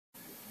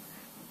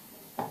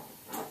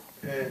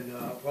And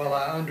while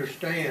I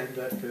understand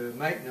that the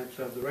maintenance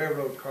of the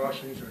railroad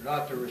crossings are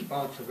not the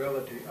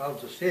responsibility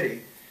of the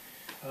city,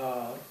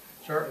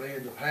 certainly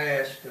in the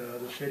past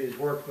the city's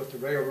worked with the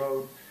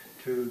railroad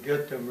to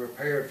get them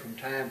repaired from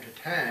time to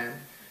time,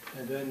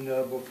 and then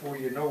before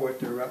you know it,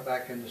 they're right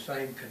back in the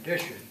same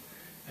condition.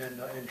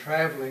 And in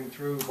traveling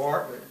through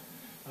Bartlett,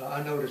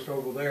 I noticed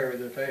over there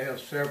that they have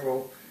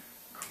several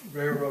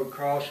railroad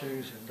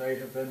crossings, and they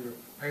have been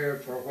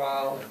repaired for a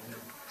while, and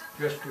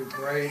they just do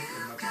great.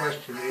 And my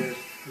question is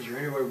there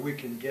any way we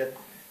can get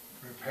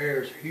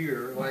repairs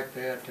here like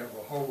that that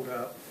will hold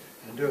up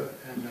and do it?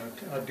 And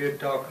I did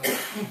talk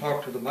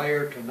to the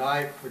mayor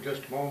tonight for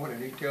just a moment,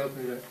 and he tells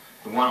me that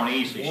the one on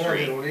Easley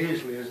Street. On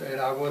Easley is,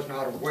 and I was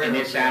not aware and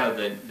of it's that. out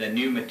of the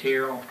new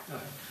material.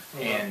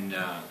 And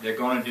they're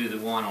going to do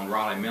the one on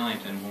Raleigh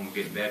Millington when we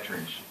get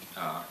veterans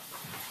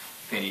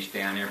finished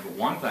down there. But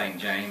one thing,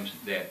 James,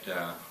 that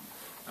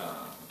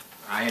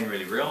I hadn't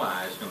really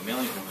realized,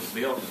 Millington was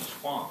built in a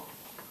swamp.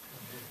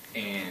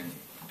 And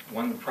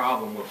one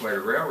problem with where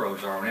the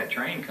railroads are, when that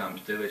train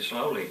comes through, it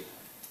slowly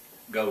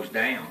goes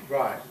down.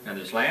 Right. Now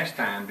this last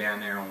time down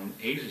there on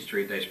Easley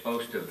Street, they're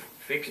supposed to have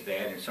fixed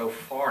that, and so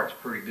far it's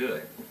pretty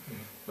good.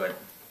 But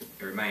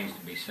it remains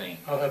to be seen.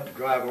 I'll have to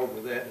drive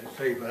over that and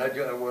see, but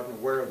I wasn't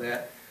aware of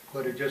that.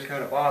 But it just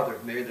kind of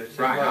bothered me that it seemed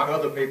like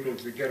other people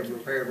could get them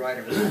repaired right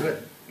and we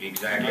couldn't.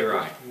 Exactly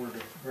right. I just wanted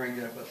to bring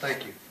that up, but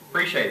thank you.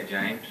 Appreciate it,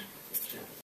 James.